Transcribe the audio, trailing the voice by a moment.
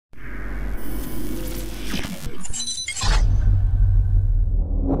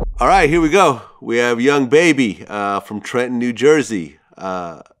All right, here we go. We have Young Baby from Trenton, New Jersey.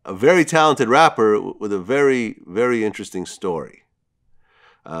 A very talented rapper with a very, very interesting story.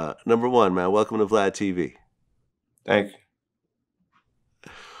 Number one, man, welcome to VladTV. Thank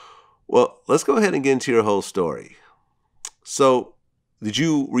you. Well, let's go ahead and get into your whole story. So, were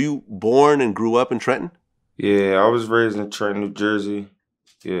you born and grew up in Trenton? Yeah, I was raised in Trenton, New Jersey.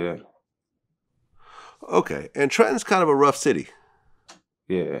 Yeah, Okay, and Trenton's kind of a rough city.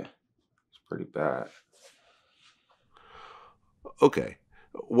 yeah, it's pretty bad. Okay,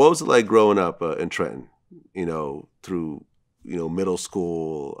 what was it like growing up in Trenton? Through middle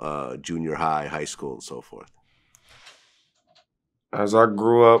school, junior high, high school, and so forth. As I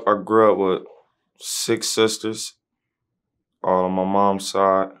grew up with 6 sisters, all on my mom's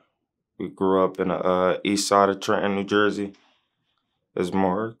side. We grew up in the east side of Trenton, New Jersey. It's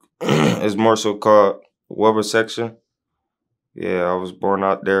more, it's more so called Weber section. Yeah, I was born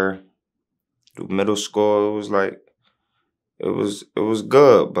out there. Through middle school, it was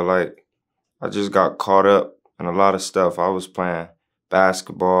good, but like I just got caught up in a lot of stuff. I was playing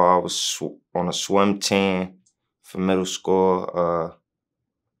basketball. I was on a swim team for middle school.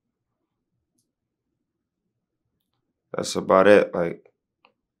 That's about it.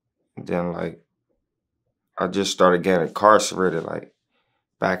 Then I just started getting incarcerated,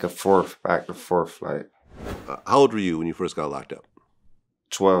 back and forth. How old were you when you first got locked up?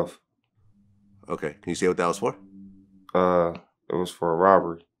 12. Okay, can you say what that was for? It was for a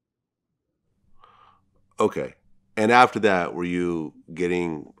robbery. Okay, and after that, were you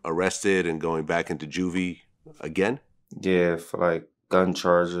getting arrested and going back into juvie again? Yeah, for gun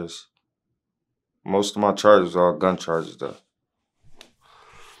charges. Most of my charges are all gun charges, though.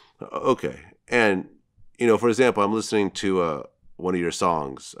 Okay, and for example, I'm listening to one of your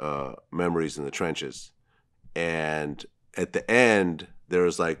songs, "Memories in the Trenches," and at the end,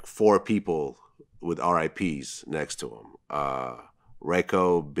 there's like 4 people with RIPs next to them: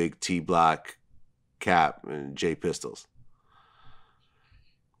 Reco, Big T Block, Cap, and J Pistols.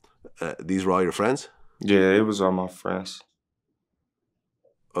 These were all your friends? Yeah, it was all my friends.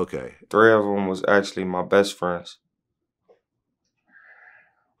 Okay. 3 of them was actually my best friends.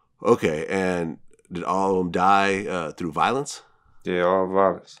 Okay, and did all of them die through violence? Yeah, all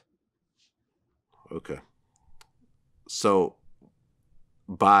violence. Okay. So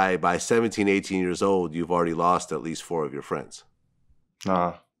by 17, 18 years old, you've already lost at least 4 of your friends.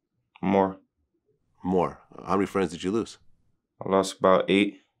 Nah, more. More. How many friends did you lose? I lost about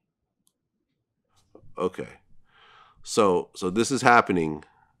 8. Okay. So this is happening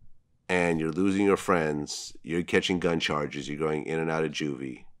and you're losing your friends, you're catching gun charges, you're going in and out of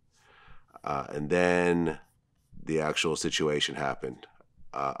juvie. And then the actual situation happened,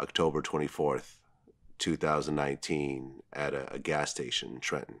 October 24th, 2019, at a gas station in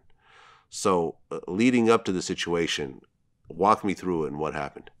Trenton. So leading up to the situation, walk me through it and what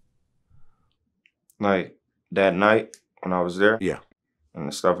happened. That night when I was there? Yeah. And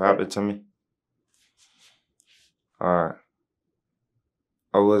the stuff happened to me? Alright.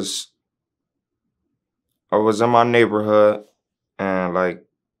 I was in my neighborhood, and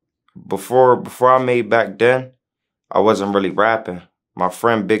before I made back then, I wasn't really rapping. My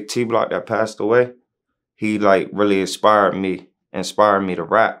friend Big T Block that passed away, he really inspired me to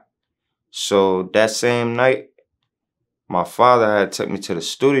rap. So that same night, my father had took me to the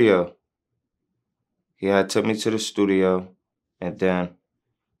studio. He had took me to the studio, and then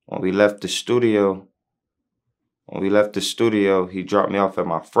when we left the studio, he dropped me off at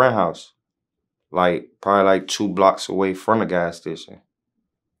my friend's house, probably 2 blocks away from the gas station.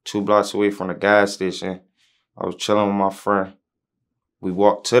 2 blocks away from the gas station. I was chilling with my friend. We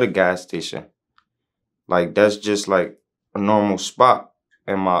walked to the gas station. That's just a normal spot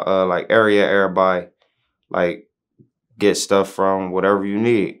in my area. Everybody get stuff from, whatever you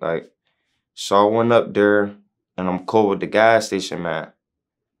need. So I went up there, and I'm cool with the gas station man.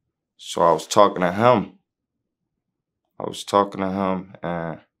 So I was talking to him.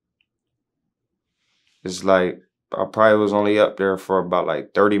 And it's I probably was only up there for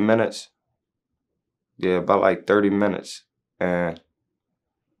about 30 minutes. Yeah, about 30 minutes. And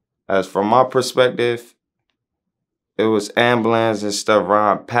as from my perspective, it was ambulance and stuff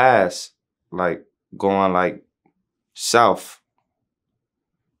riding past, going south.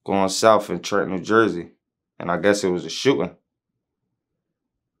 Going south in Trenton, New Jersey. And I guess it was a shooting.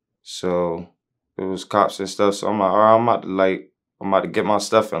 So it was cops and stuff. So I'm like, all right, I'm about to get my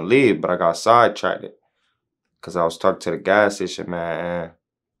stuff and leave, but I got sidetracked because I was talking to the gas station man, and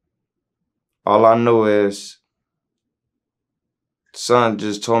all I know is son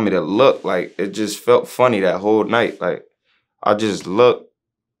just told me to look. It just felt funny that whole night. I just looked,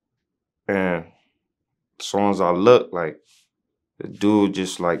 And as soon as I look, like, the dude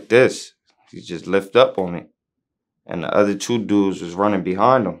just like this. He just lift up on me. And the other two dudes was running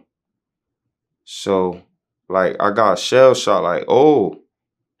behind him. So, like, I got shell shot, like, oh,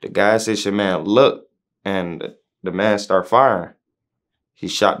 the gas station man looked, and the man started firing. He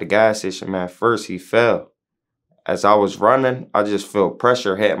shot the gas station man first. He fell. As I was running, I just felt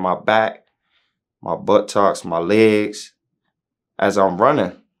pressure hitting my back, my buttocks, my legs as I'm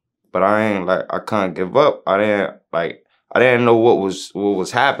running. But I couldn't give up. I didn't know what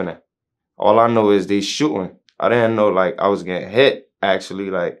was happening. All I know is they shooting. I didn't know, like, I was getting hit, actually,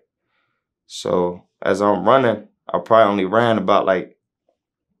 like. So as I'm running, I probably only ran about like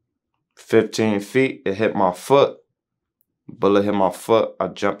 15 feet. It hit my foot. Bullet hit my foot. I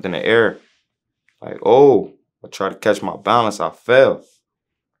jumped in the air. Like, oh, I tried to catch my balance. I fell.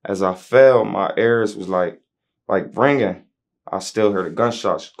 As I fell, my ears was like ringing. I still heard the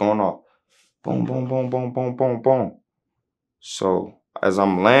gunshots going off. Boom, boom, boom, boom, boom, boom, boom. So as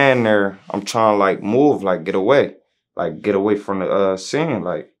I'm laying there, I'm trying to like move, like get away from the scene.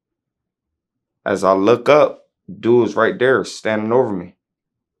 Like, as I look up, dudes right there standing over me.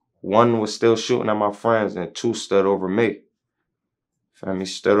 One was still shooting at my friends, and two stood over me. Family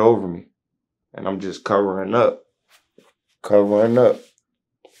stood over me. And I'm just covering up. And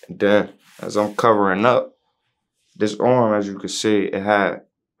then as I'm covering up, this arm, as you can see, I had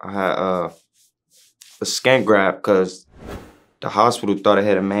a skin grab because the hospital thought it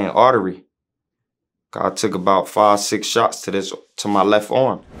had a main artery. I took about 5-6 shots to my left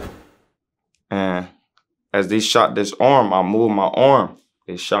arm. And as they shot this arm, I moved my arm.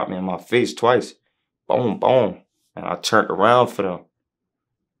 They shot me in my face twice. Boom, boom. And I turned around for them.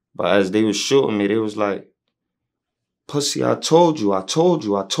 But as they was shooting me, they was like, pussy, I told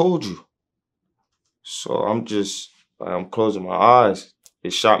you. So I'm closing my eyes. They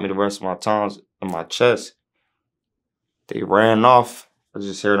shot me the rest of my times in my chest. They ran off. I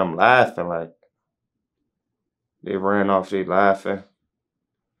just heard them laughing, like. They ran off, they laughing.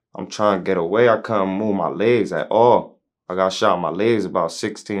 I'm trying to get away. I couldn't move my legs at all. I got shot in my legs about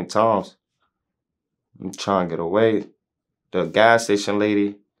 16 times. I'm trying to get away. The gas station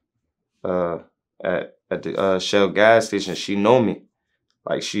lady at the Shell gas station, she know me.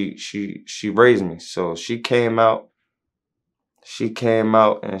 Like, she raised me. So she came out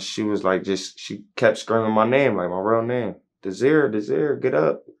and she was like, she kept screaming my name, like my real name. Desire, get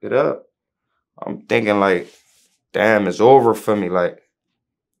up. I'm thinking like, damn, it's over for me. Like,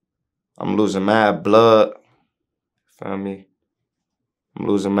 I'm losing mad blood. Feel me? I'm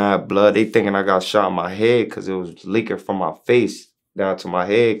losing mad blood. They thinking I got shot in my head because it was leaking from my face down to my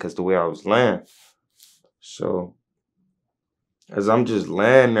head because the way I was laying. So as I'm just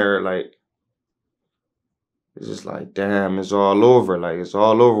laying there, like, it's just like, damn, it's all over. Like, it's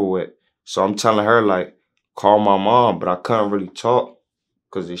all over with. So I'm telling her, like, call my mom, but I couldn't really talk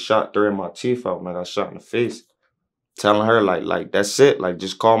because they shot 3 of my teeth out when I got shot in the face. Telling her, like, that's it. Like,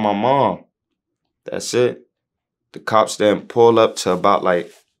 just call my mom. That's it. The cops didn't pull up to about,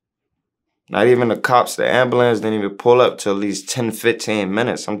 like, not even the cops, the ambulance didn't even pull up to at least 10, 15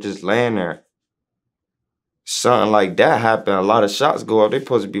 minutes. I'm just laying there. Something like that happened. A lot of shots go off. They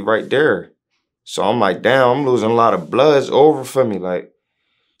supposed to be right there. So I'm like, damn, I'm losing a lot of blood. It's over for me. Like,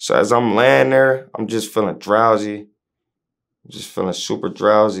 so as I'm laying there, I'm just feeling drowsy. I'm just feeling super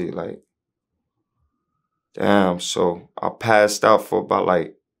drowsy. Like, damn. So I passed out for about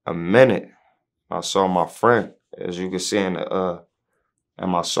like a minute. I saw my friend. As you can see in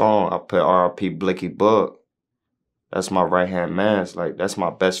my song, I put R.I.P. Blicky Bug. That's my right-hand man's. Like, that's my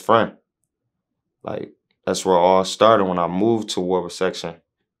best friend. Like, that's where it all started when I moved to Warber Section.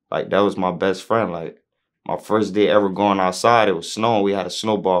 Like, that was my best friend. Like, my first day ever going outside, it was snowing. We had a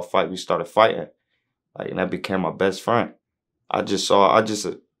snowball fight. We started fighting. Like, and that became my best friend. I just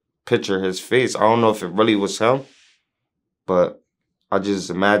picture his face. I don't know if it really was him, but I just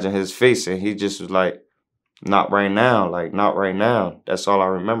imagined his face, and he just was like, not right now, like, not right now. That's all I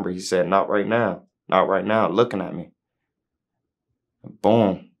remember. He said, not right now, looking at me. And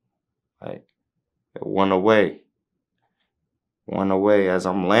boom, like, it went away. As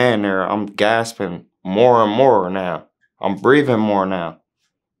I'm laying there, I'm gasping more and more now. I'm breathing more now.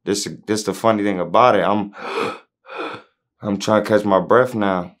 This the funny thing about it. I'm trying to catch my breath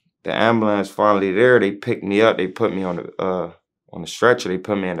now. The ambulance finally there. They picked me up. They put me on the stretcher. They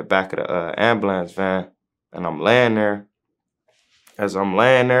put me in the back of the ambulance van. And I'm laying there. As I'm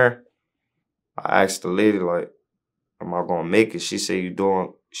laying there, I asked the lady, like, am I gonna make it? She said, you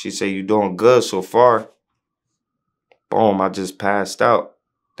doing good so far. Boom, I just passed out.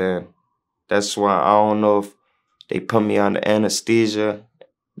 Then that's why I don't know if they put me under anesthesia.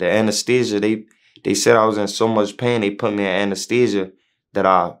 the anesthesia, they said I was in so much pain, they put me in anesthesia that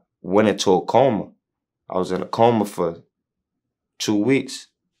I went into a coma. I was in a coma for 2 weeks.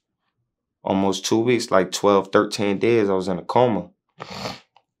 Almost 2 weeks, like 12, 13 days, I was in a coma.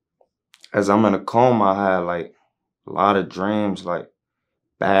 As I'm in a coma, I had like a lot of dreams, like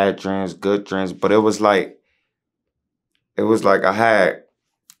bad dreams, good dreams. But it was like I had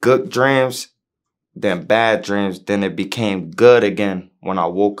good dreams, then bad dreams, then it became good again when I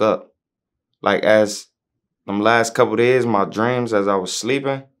woke up. Like as them last couple of days, my dreams as I was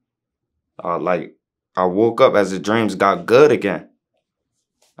sleeping, like I woke up as the dreams got good again.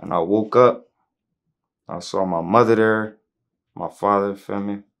 And I woke up, I saw my mother there, my father, feel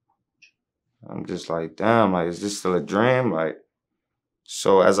me? I'm just like, damn, like, is this still a dream? Like,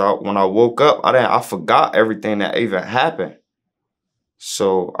 so when I woke up, I forgot everything that even happened.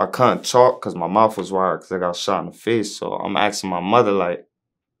 So I couldn't talk because my mouth was wired because I got shot in the face. So I'm asking my mother, like,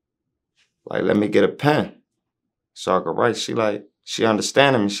 let me get a pen so I could write. She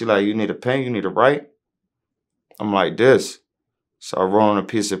understanding me. She like, you need a pen? You need to write? I'm like, this. So I wrote on a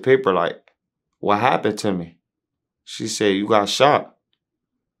piece of paper, like, what happened to me? She said, you got shot.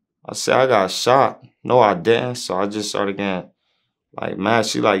 I said, I got shot. No, I didn't. So I just started getting, like, mad.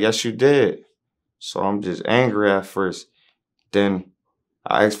 She like, yes, you did. So I'm just angry at first. Then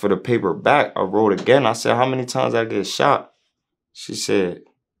I asked for the paper back. I wrote again. I said, how many times I get shot? She said,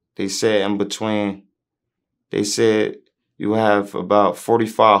 they said in between, they said you have about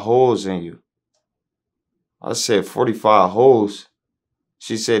 45 holes in you. I said, 45 holes?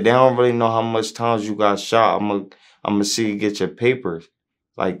 She said, they don't really know how much times you got shot. I'm gonna see you get your papers.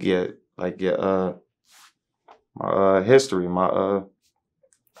 My history, my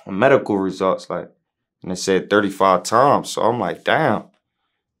medical results, like, and it said 35 times. So I'm like, damn.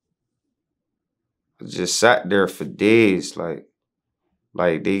 I just sat there for days, like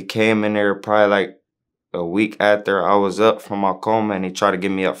they came in there probably like a week after I was up from my coma, and they tried to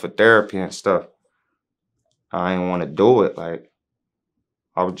get me up for therapy and stuff. I didn't want to do it. Like,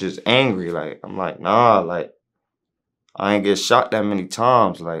 I was just angry. Like, I'm like, nah, like, I ain't get shot that many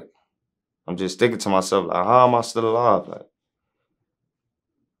times. Like, I'm just thinking to myself, like, how am I still alive? Like,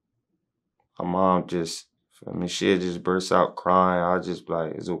 my mom just, I mean, she just burst out crying. I just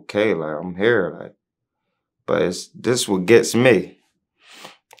like, it's okay. Like, I'm here. Like, but this what gets me.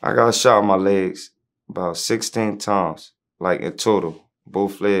 I got shot in my legs about 16 times, like in total,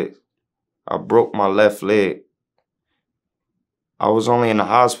 both legs. I broke my left leg. I was only in the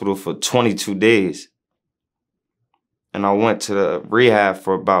hospital for 22 days. And I went to the rehab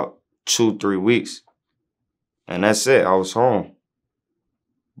for about 2-3 weeks. And that's it. I was home.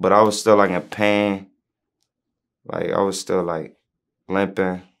 But I was still like in pain. Like, I was still like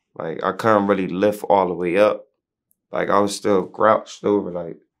limping. Like, I couldn't really lift all the way up. Like, I was still crouched over,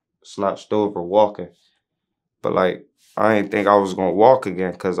 like slouched over walking. But like, I didn't think I was gonna walk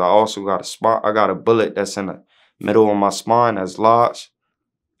again because I also got I got a bullet that's in the middle of my spine that's lodged.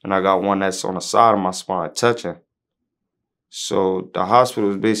 And I got one that's on the side of my spine touching. So the hospital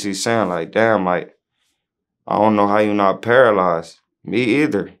was basically saying like, damn, like, I don't know how you're not paralyzed. Me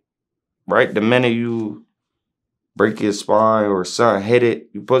either. Right? The minute you break your spine or something hit it,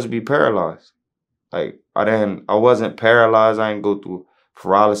 you're supposed to be paralyzed. Like, I wasn't paralyzed. I didn't go through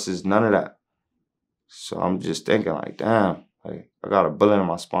paralysis, none of that. So I'm just thinking like, damn, like, I got a bullet in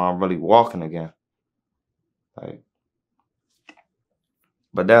my spine, I'm really walking again. Like,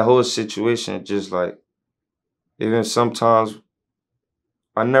 but that whole situation just like, even sometimes,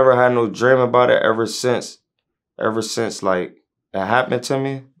 I never had no dream about it ever since like it happened to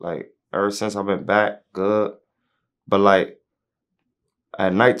me. Like, ever since I've been back good. But like,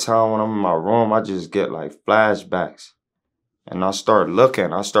 at nighttime when I'm in my room, I just get like flashbacks. And I start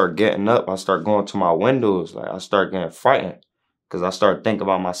looking, I start getting up, I start going to my windows. Like, I start getting frightened because I start thinking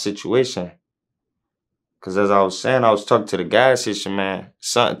about my situation. Because as I was saying, I was talking to the gas station man.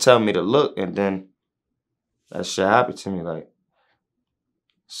 Something tell me to look, and then that shit happened to me. Like,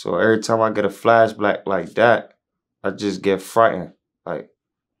 so every time I get a flashback like that, I just get frightened. Like,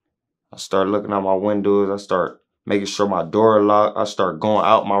 I start looking out my windows. I start making sure my door locked. I start going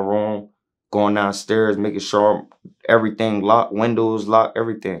out my room, going downstairs, making sure everything locked, windows locked,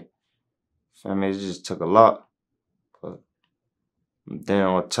 everything. I mean, it just took a lot. But then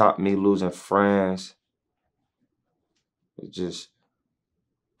on top, me losing friends, it just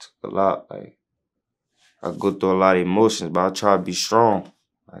took a lot. Like, I go through a lot of emotions, but I try to be strong.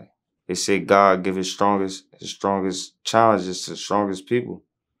 Like, they say God give his strongest challenges to the strongest people.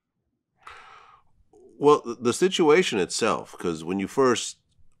 Well, the situation itself, because when I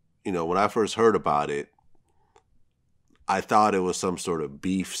first heard about it, I thought it was some sort of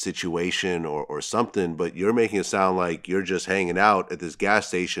beef situation or something, but you're making it sound like you're just hanging out at this gas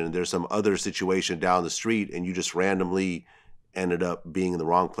station and there's some other situation down the street and you just randomly ended up being in the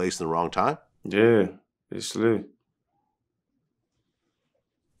wrong place in the wrong time? Yeah, basically.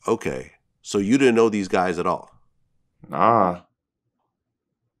 Okay. So you didn't know these guys at all? Nah.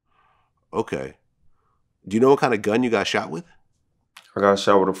 Okay. Do you know what kind of gun you got shot with? I got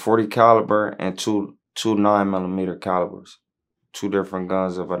shot with a 40 caliber and two 9mm calibers. Two different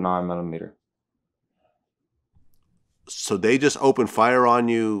guns of a 9mm. So they just opened fire on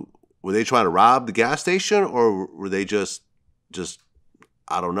you. Were they trying to rob the gas station or were they just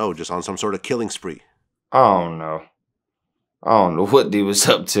I don't know, just on some sort of killing spree? I don't know. I don't know what they was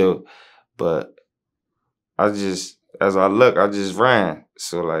up to, but as I look, I just ran.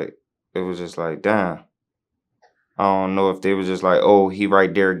 So like, it was just like, damn. I don't know if they was just like, oh, he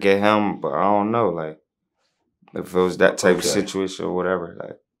right there, get him. But I don't know, like, if it was that type of situation or whatever.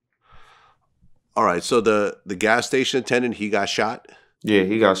 Like, all right. So the gas station attendant, he got shot? Yeah,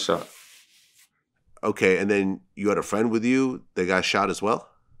 he got shot. Okay. And then you had a friend with you that got shot as well?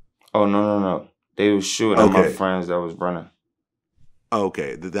 Oh, no. They was shooting at my friends that was running.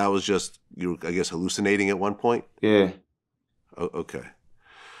 Okay. That was just, you were, I guess, hallucinating at one point? Yeah. Okay.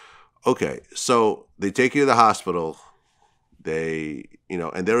 Okay, so they take you to the hospital. They,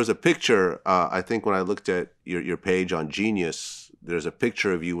 and there was a picture. I think when I looked at your page on Genius, there's a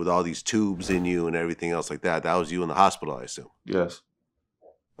picture of you with all these tubes in you and everything else like that. That was you in the hospital, I assume. Yes.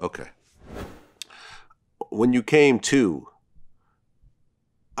 Okay. When you came to,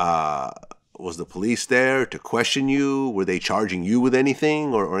 was the police there to question you? Were they charging you with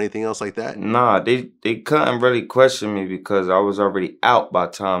anything or anything else like that? Nah, they couldn't really question me because I was already out by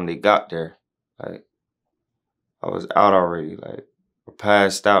the time they got there. Like, I was out already. Like, I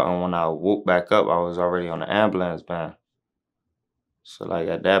passed out, and when I woke back up, I was already on the ambulance van. So, like,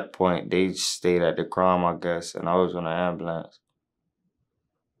 at that point, they stayed at the crime, I guess, and I was on the ambulance.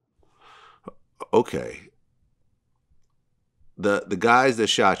 Okay. The guys that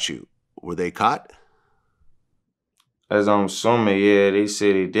shot you, were they caught? As I'm assuming, yeah, they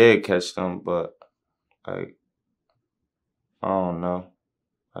said they did catch them, but, like, I don't know.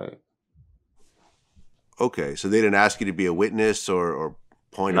 Like, okay, so they didn't ask you to be a witness or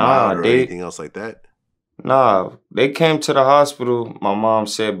point them out or anything else like that? Nah, they came to the hospital, my mom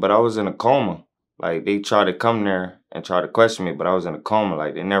said, but I was in a coma. Like, they tried to come there and try to question me, but I was in a coma.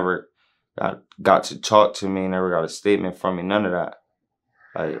 Like, they never got to talk to me, never got a statement from me, none of that.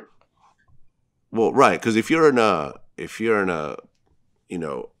 Like, well, right, because if you're in a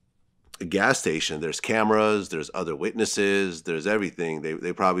a gas station, there's cameras, there's other witnesses, there's everything.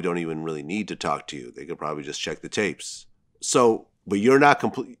 They probably don't even really need to talk to you. They could probably just check the tapes. So, but you're not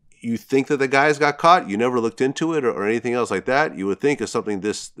complete. You think that the guys got caught? You never looked into it or anything else like that? You would think if something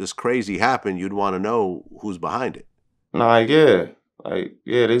this crazy happened, you'd want to know who's behind it. Nah, yeah. Like,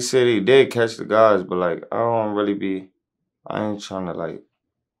 yeah, they said he did catch the guys, but, like, I ain't trying to, like,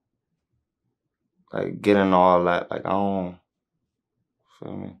 get in all that. Like, I don't,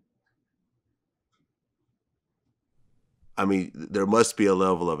 feel me? I mean, there must be a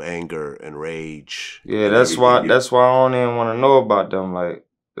level of anger and rage. Yeah, that's why I don't even want to know about them. Like,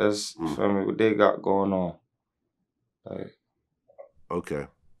 that's, feel me, what they got going on. Like, okay.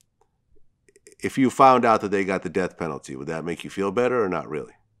 If you found out that they got the death penalty, would that make you feel better or not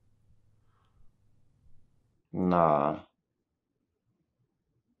really? Nah.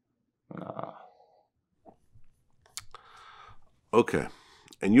 Okay.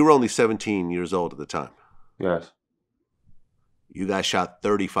 And you were only 17 years old at the time. Yes. You got shot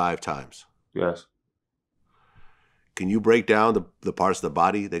 35 times. Yes. Can you break down the parts of the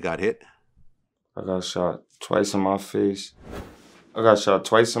body that got hit? I got shot twice in my face.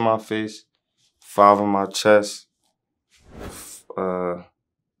 5 in my chest. About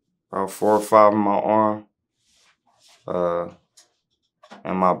 4 or 5 in my arm.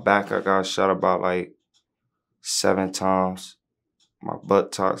 And my back, I got shot about like 7 times. My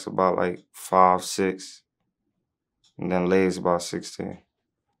buttocks about like 5, 6. And then legs about 16.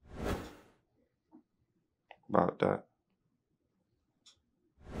 About that.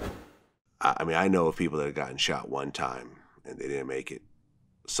 I mean, I know of people that have gotten shot one time and they didn't make it.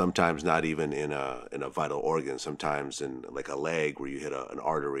 Sometimes not even in a vital organ. Sometimes in like a leg where you hit an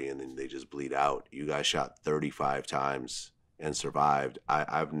artery and then they just bleed out. You got shot 35 times and survived.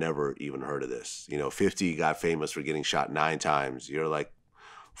 I've never even heard of this. 50 got famous for getting shot 9 times. You're like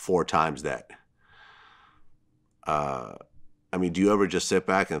 4 times that. I mean, do you ever just sit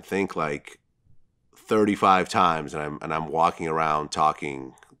back and think like 35 times and I'm walking around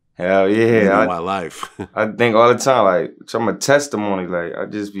talking Hell living yeah. my life. I think all the time, like, I'm a testimony. Like, I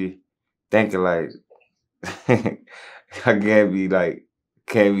just be thinking, like, I can't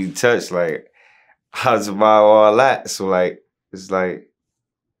be touched. Like, I survive all that. So, like, it's like,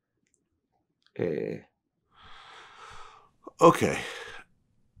 yeah. Okay.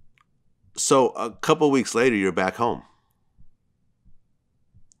 So a couple weeks later, you're back home.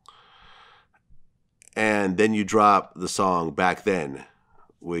 And then you drop the song Back Then,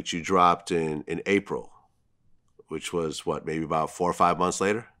 which you dropped in April, which was what, maybe about 4 or 5 months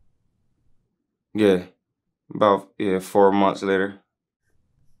later? Yeah. About 4 months later.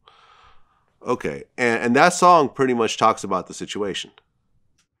 Okay. And that song pretty much talks about the situation.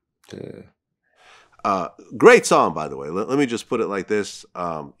 Yeah. Great song, by the way. Let me just put it like this.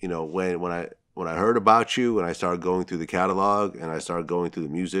 You know, when I heard about you and I started going through the catalog and I started going through the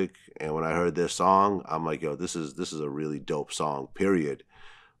music, and when I heard this song, I'm like, yo, this is a really dope song, period.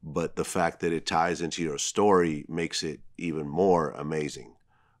 But the fact that it ties into your story makes it even more amazing.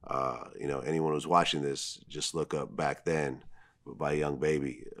 You know, anyone who's watching this, just look up Back Then by Young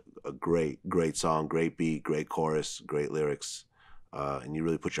Baby. A great song, great beat, great chorus, great lyrics. And you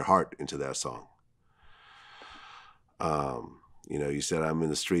really put your heart into that song. You know, you said I'm in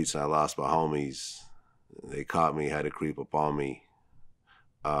the streets and I lost my homies. They caught me, had to creep up on me.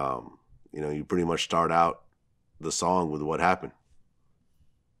 You know, you pretty much start out the song with what happened.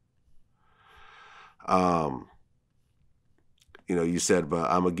 You know, you said, but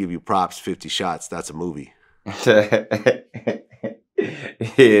I'm gonna give you props, 50 shots. That's a movie. Yeah.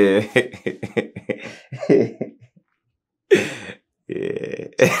 Yeah.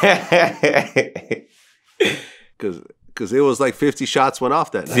 Because it was like 50 shots went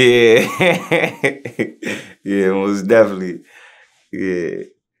off that night. Yeah. Yeah, most definitely. Yeah.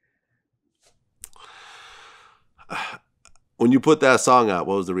 When you put that song out,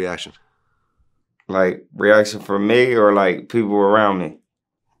 what was the reaction? Like, reaction from me or like people around me?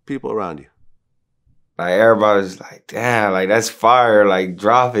 People around you. Like, everybody's like, damn, like, that's fire. Like,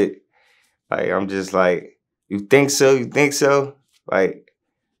 drop it. Like, I'm just like, you think so? You think so? Like,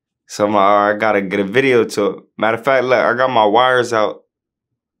 somehow I gotta get a video to it. Matter of fact, look, I got my wires out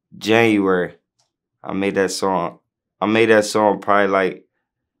January. I made that song. I made that song probably like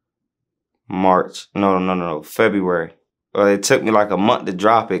March. No, February. Well, it took me like a month to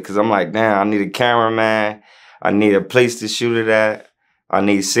drop it because I'm like, damn, I need a cameraman. I need a place to shoot it at. I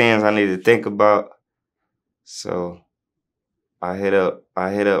need scenes I need to think about. So I hit up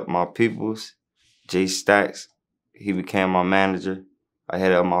my peoples, Jay Stacks. He became my manager. I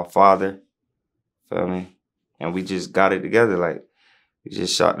hit up my father. Feel me? And we just got it together. Like, we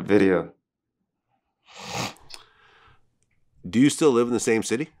just shot the video. Do you still live in the same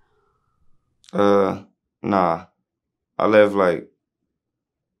city? Nah. I live like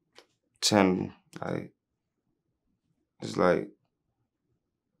 10, like, it's like,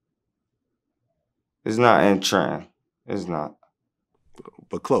 it's not in Trenton. It's not.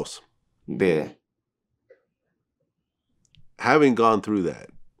 But close. Yeah. Having gone through that,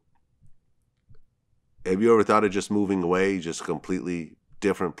 have you ever thought of just moving away, just a completely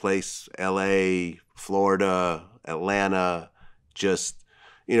different place? LA, Florida, Atlanta, just,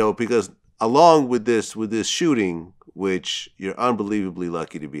 you know, because along with this shooting, which you're unbelievably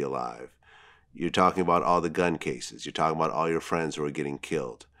lucky to be alive, you're talking about all the gun cases, you're talking about all your friends who are getting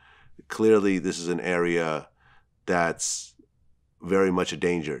killed. Clearly, this is an area that's very much a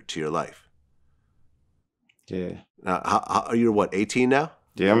danger to your life. Yeah. Now, how you're what, 18 now?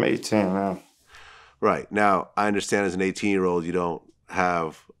 Yeah, I'm 18 now. Right. Now, I understand as an 18-year-old, you don't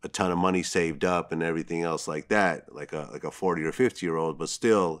have a ton of money saved up and everything else like that, like a 40 or 50-year-old, but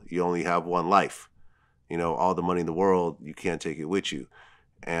still, you only have one life. You know, all the money in the world, you can't take it with you.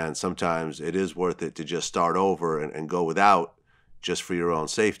 And sometimes it is worth it to just start over and go without, just for your own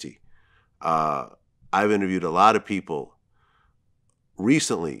safety. I've interviewed a lot of people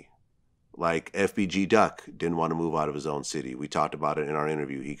recently, like FBG Duck didn't want to move out of his own city. We talked about it in our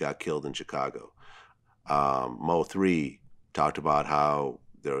interview. He got killed in Chicago. Mo3 talked about how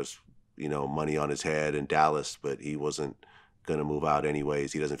there was, you know, money on his head in Dallas, but he wasn't going to move out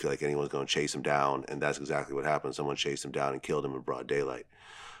anyways. He doesn't feel like anyone's going to chase him down. And that's exactly what happened. Someone chased him down and killed him in broad daylight.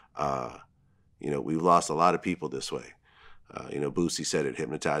 You know, we've lost a lot of people this way. You know, Boosie said it,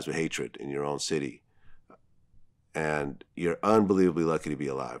 hypnotized with hatred in your own city. And you're unbelievably lucky to be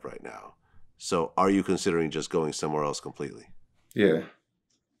alive right now. So are you considering just going somewhere else completely? Yeah.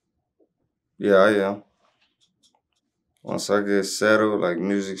 Yeah, I am. Once I get settled, like,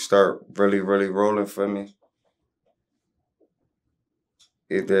 music start really, really rolling for me.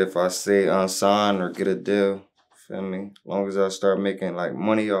 Either if I stay unsigned or get a deal, Feel me? As long as I start making like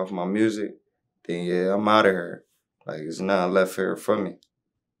money off my music, then yeah, I'm out of here. Like it's nothing left here for me.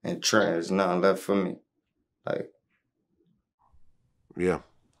 And Trenton is nothing left for me. Like Yeah.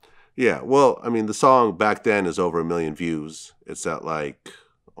 Yeah. Well, I mean, the song back then is over 1 million views. It's at like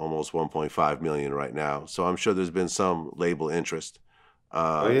almost 1.5 million right now. So I'm sure there's been some label interest.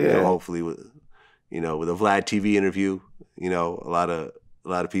 oh yeah. Hopefully with with a VladTV interview, a lot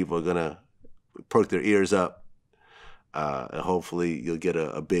of people are gonna perk their ears up. And hopefully you'll get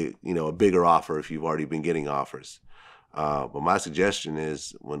a big, a bigger offer if you've already been getting offers. But my suggestion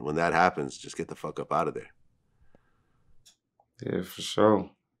is when that happens, just get the fuck up out of there. Yeah, for sure.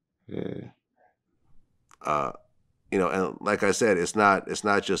 Yeah. Uh, and like I said, it's not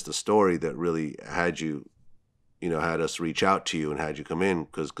just the story that really had you, had us reach out to you and had you come in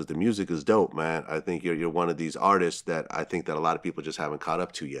because the music is dope, man. I think you're one of these artists that I think that a lot of people just haven't caught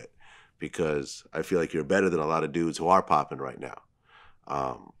up to yet because I feel like you're better than a lot of dudes who are popping right now.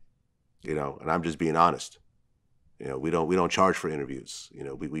 Um, and I'm just being honest. We don't charge for interviews.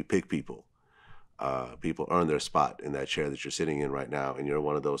 We pick people. People earn their spot in that chair that you're sitting in right now, and you're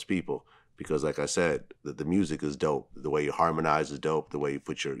one of those people because, like I said, the music is dope. The way you harmonize is dope. The way you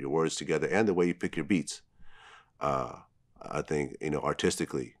put your words together, and the way you pick your beats. Uh, I think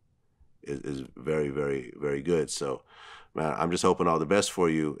artistically is very, very, very good. So, man, I'm just hoping all the best for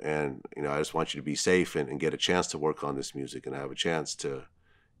you, and I just want you to be safe and get a chance to work on this music and have a chance to,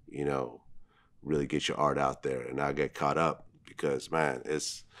 really get your art out there and not get caught up because, man,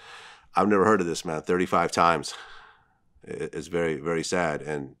 I've never heard of this, man. 35 times. It's very, very sad.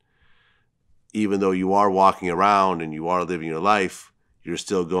 And even though you are walking around and you are living your life, you're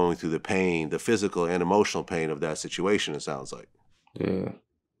still going through the pain, the physical and emotional pain of that situation, it sounds like. Yeah.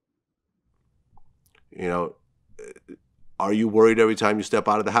 Are you worried every time you step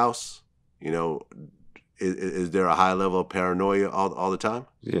out of the house? Is there a high level of paranoia all the time?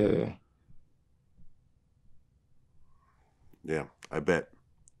 Yeah. Yeah, I bet.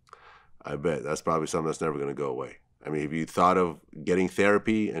 That's probably something that's never going to go away. I mean, have you thought of getting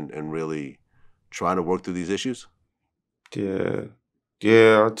therapy and really trying to work through these issues? Yeah.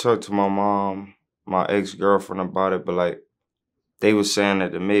 Yeah, I talked to my mom, my ex-girlfriend about it, but like they was saying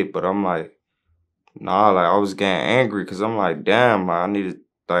that to me, but I'm like, nah, like I was getting angry because I'm like, damn, like,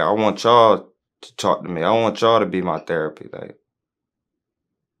 I want y'all to talk to me. I want y'all to be my therapy.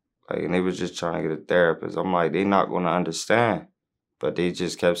 And they was just trying to get a therapist. I'm like, they not gonna understand. But they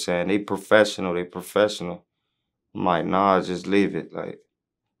just kept saying they professional, they professional. I'm like, nah, just leave it. Like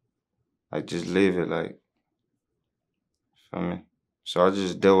just leave it, feel me? So I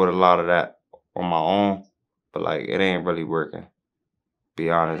just deal with a lot of that on my own. But like it ain't really working. Be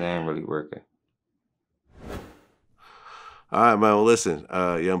honest, it ain't really working. All right, man. Well, listen,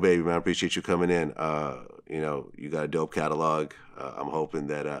 young baby, man, I appreciate you coming in. You got a dope catalog. I'm hoping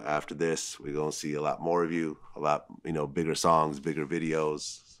that after this, we're going to see a lot more of you, a lot, bigger songs, bigger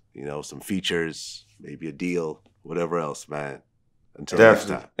videos, some features, maybe a deal, whatever else, man. Until next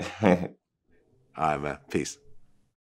time. Definitely. All right, man. Peace.